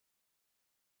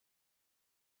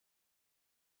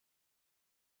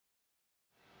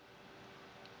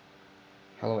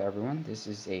Hello everyone, this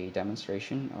is a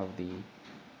demonstration of the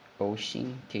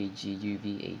Wouxun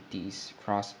KG-UV8D's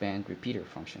crossband repeater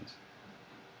functions.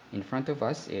 In front of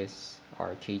us is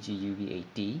our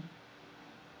KG-UV8D.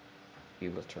 We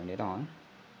will turn it on.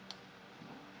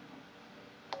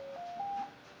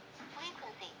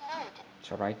 Frequency mode.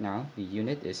 So right now the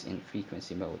unit is in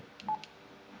frequency mode.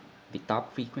 The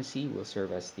top frequency will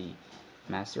serve as the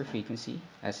master frequency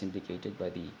as indicated by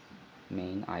the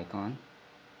main icon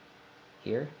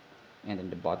here, and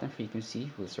then the bottom frequency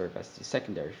will serve as the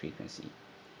secondary frequency.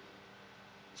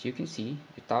 As you can see,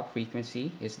 the top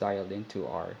frequency is dialed into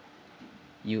our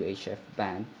UHF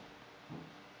band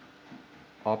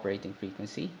operating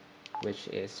frequency, which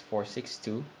is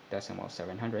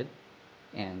 462.700,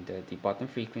 and the bottom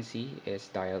frequency is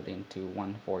dialed into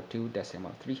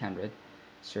 142.300,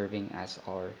 serving as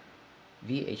our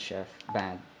VHF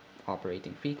band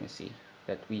operating frequency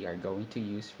that we are going to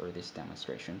use for this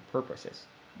demonstration purposes.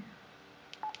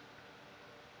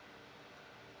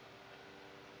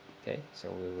 Okay, so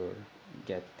we will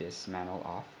get this manual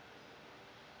off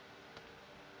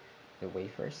the way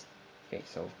first. Okay,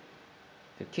 so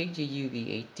the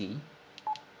KG-UV8D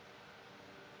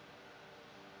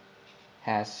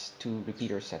has two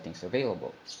repeater settings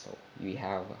available. So we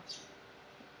have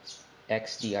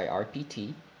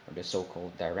X-DIRPT, or the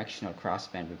so-called Directional Cross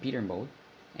Band Repeater mode,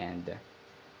 and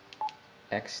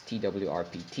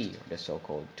X-TWRPT, or the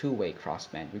so-called two-way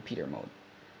crossband repeater mode.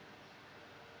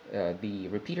 The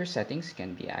repeater settings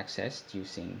can be accessed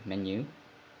using menu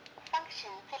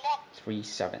Function select 37. 3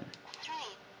 7.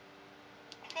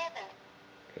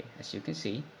 Okay, as you can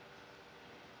see,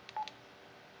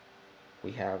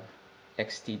 we have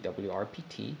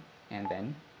X-TWRPT and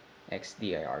then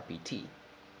X-DIRPT.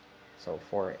 So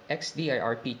for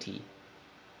X-DIRPT,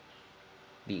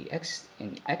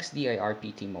 in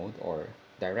X-DIRPT mode, or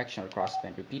Directional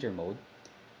Crossband Repeater mode,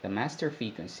 the master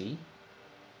frequency,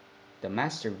 the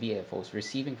master VFO's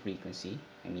receiving frequency,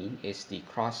 is the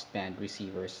crossband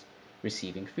receiver's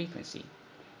receiving frequency,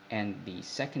 and the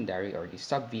secondary, or the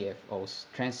sub VFO's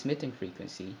transmitting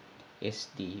frequency, is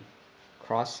the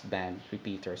crossband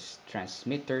repeater's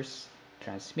transmitter's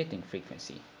transmitting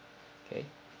frequency. Okay,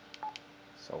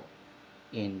 so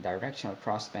in directional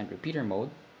crossband repeater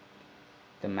mode,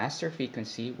 the master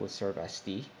frequency will serve as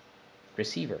the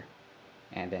receiver,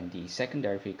 and then the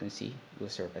secondary frequency will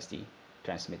serve as the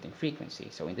transmitting frequency.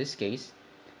 So in this case,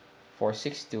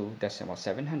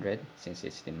 462.700, since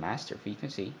it's the master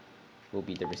frequency, will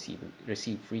be the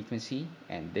receive frequency,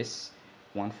 and this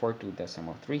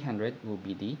 142.300 will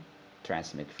be the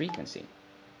transmit frequency.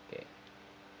 Okay.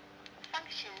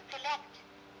 Function select.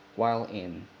 While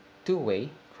in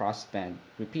two-way crossband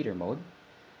repeater mode,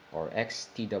 or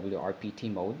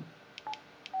X-TWRPT mode,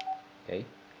 okay,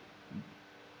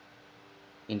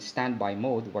 in standby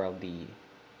mode, while the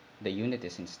unit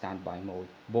is in standby mode,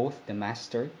 both the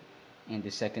master and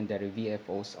the secondary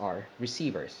VFOs are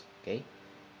receivers. Okay,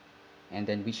 and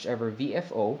then whichever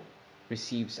VFO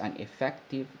receives an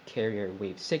effective carrier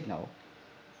wave signal,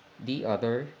 the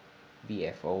other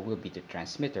VFO will be the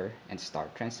transmitter and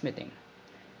start transmitting.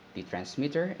 The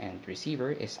transmitter and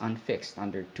receiver is unfixed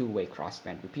under two-way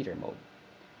crossband repeater mode.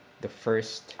 The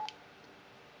first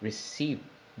received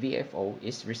VFO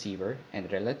is receiver,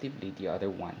 and relatively the other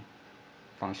one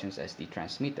functions as the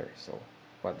transmitter. So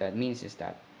what that means is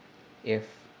that if,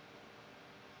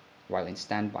 while in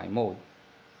standby mode,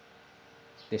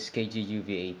 this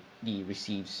KG-UV8D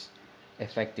receives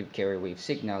effective carrier wave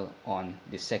signal on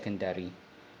the secondary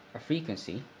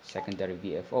frequency, secondary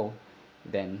VFO,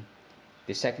 then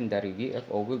the secondary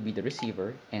VFO will be the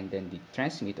receiver, and then the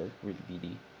transmitter will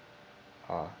be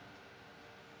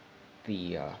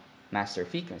the master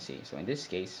frequency. So in this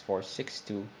case,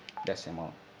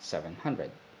 462.700.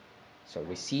 So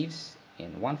receives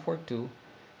in 142,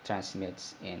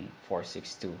 transmits in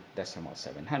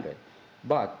 462.700.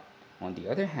 But on the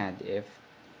other hand, if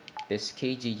this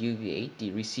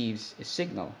KG-UV8D receives a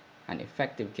signal, an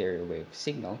effective carrier wave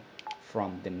signal,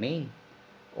 from the main,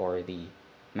 or the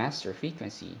master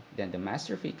frequency, then the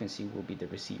master frequency will be the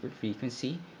receiver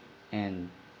frequency, and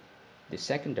the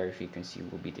secondary frequency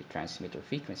will be the transmitter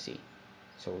frequency.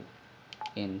 So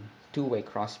in two-way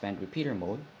crossband repeater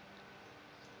mode,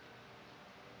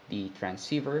 the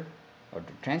transceiver, or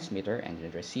the transmitter, and the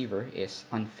receiver is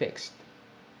unfixed.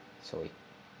 So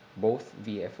both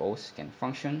VFOs can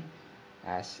function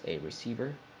as a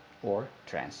receiver or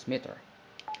transmitter.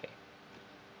 Okay.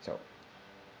 So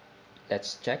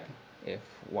let's check if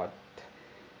what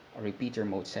repeater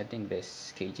mode setting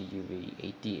this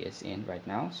KG-UV8D is in right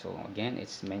now. So again,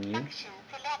 it's menu Function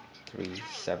select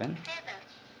 37.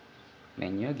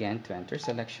 Menu again to enter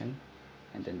selection,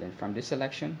 And then from this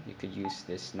selection, you could use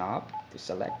this knob to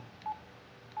select.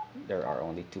 There are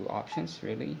only two options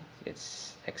really.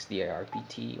 It's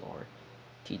X-DIRPT or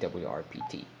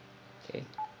TWRPT. Okay.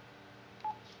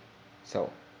 So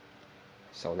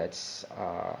let's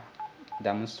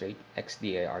demonstrate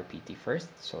X-DIRPT first.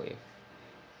 So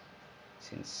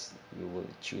since we will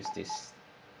choose this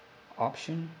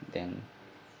option, then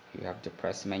you have to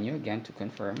press menu again to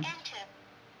confirm. Enter.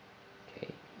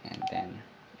 Okay, and then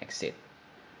exit.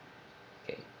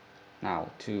 Okay, now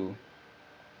to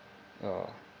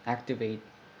activate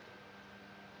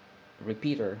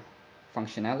repeater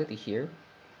functionality here,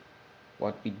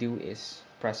 what we do is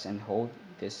press and hold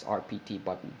this RPT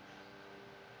button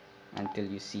until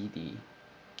you see the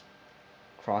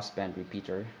crossband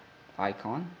repeater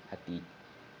icon at the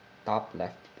top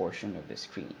left portion of the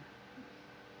screen.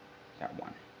 That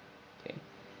one. Okay.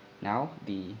 Now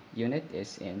the unit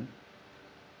is in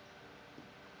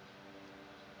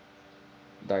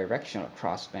directional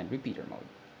crossband repeater mode.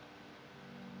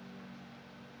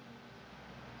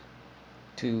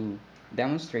 To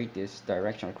demonstrate this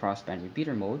directional crossband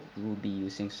repeater mode, we will be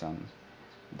using some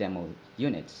demo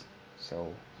units.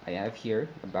 So I have here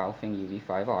a Wouxun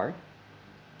UV5R.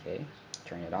 Okay,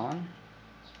 turn it on.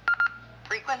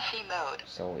 Frequency mode.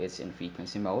 So it's in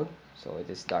frequency mode. So it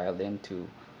is dialed into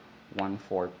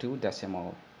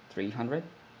 142.300.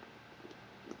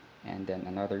 And then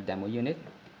another demo unit,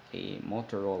 a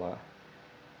Motorola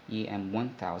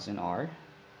EM1000R,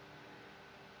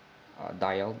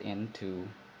 dialed into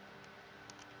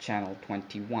channel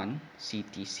 21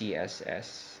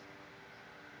 CTCSS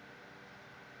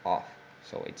off.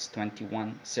 So it's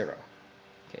 21.0.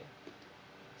 Okay.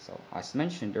 So as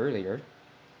mentioned earlier,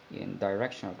 in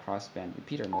directional crossband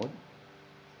repeater mode,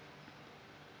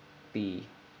 the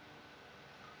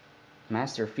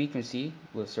master frequency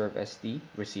will serve as the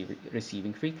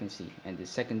receiving frequency, and the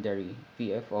secondary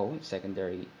VFO,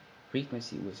 secondary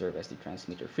frequency, will serve as the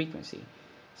transmitter frequency.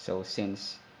 So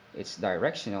since it's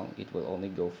directional, it will only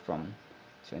go from,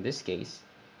 so in this case,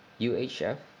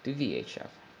 UHF to VHF.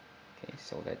 Okay,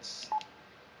 so let's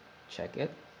check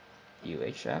it.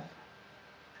 UHF.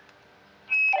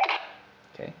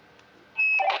 Okay.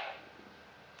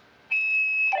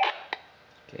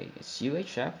 Okay, it's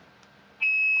UHF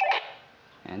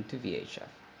and to VHF.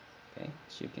 Okay,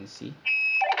 as you can see,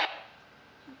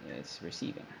 it's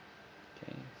receiving.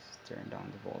 Okay, let's turn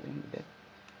down the volume a bit.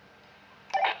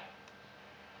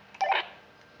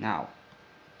 Now,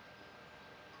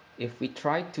 if we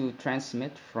try to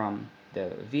transmit from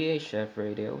the VHF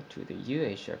radio to the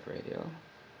UHF radio,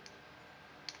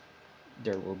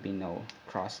 there will be no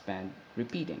crossband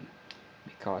repeating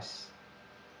because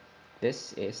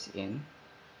this is in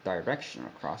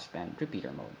directional crossband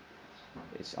repeater mode.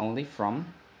 It's only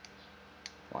from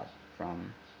what?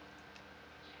 From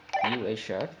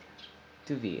UHF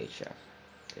to VHF.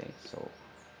 Okay, so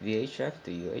VHF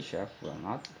to UHF will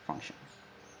not function.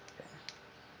 Okay.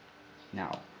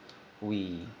 Now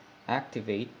we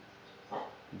activate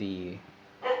the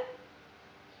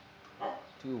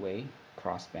two-way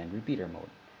crossband repeater mode.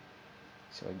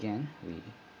 So again, we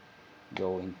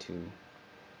go into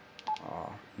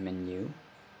menu.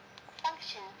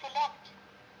 Function select.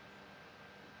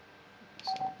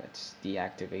 So let's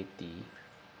deactivate the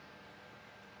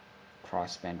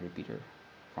crossband repeater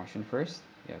function first.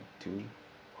 You have to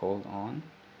hold on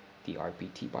the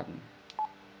RPT button.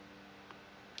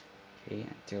 Okay,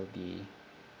 until the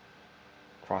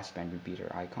crossband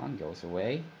repeater icon goes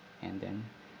away, and then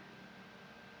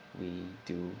we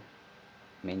do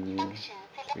menu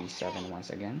 37 once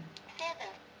again. 7.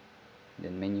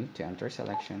 Then menu to enter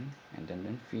selection, and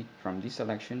then from this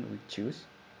selection we choose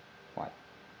what?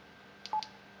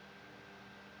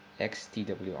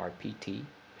 X-TWRPT,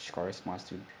 which corresponds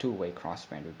to two-way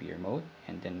crossband repeater mode,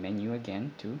 and then menu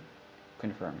again to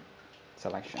confirm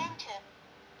selection. Enter.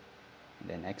 And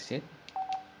then exit,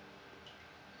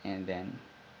 and then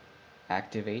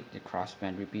activate the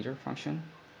crossband repeater function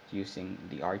using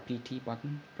the RPT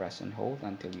button. Press and hold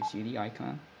until you see the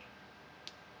icon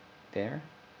there,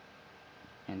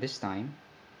 and this time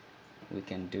we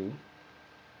can do,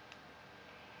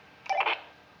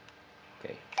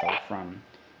 okay, so from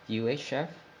UHF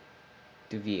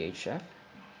to VHF,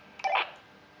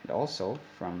 and also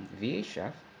from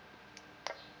VHF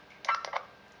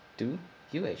to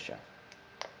UHF.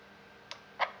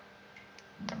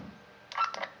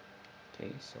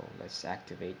 Okay, so let's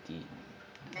activate the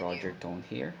Roger tone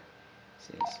here. This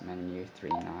is menu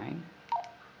 39.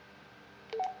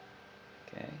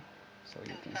 Okay, so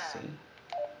you can see.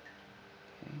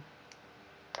 Okay.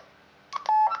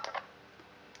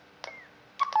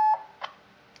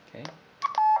 Okay.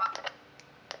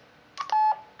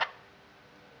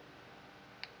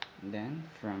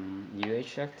 from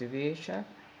UHF to VHF.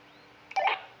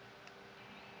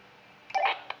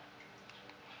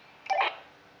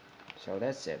 So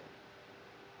that's it.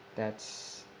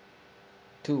 That's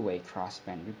two-way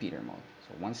crossband repeater mode.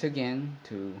 So once again,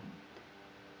 to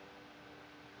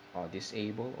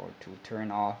disable or to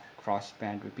turn off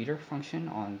crossband repeater function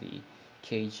on the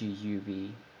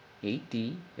KG-UV8D,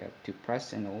 you have to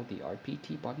press and hold the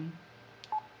RPT button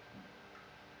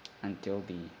until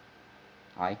the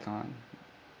icon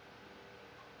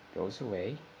goes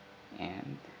away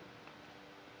and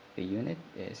the unit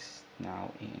is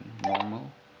now in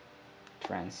normal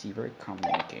transceiver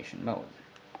communication mode.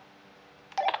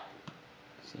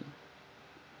 See?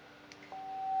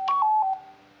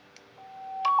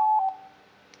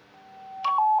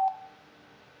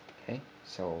 Okay,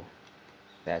 so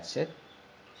that's it.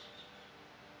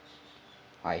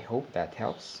 I hope that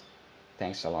helps.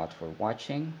 Thanks a lot for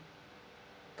watching.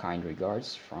 Kind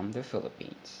regards from the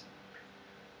Philippines.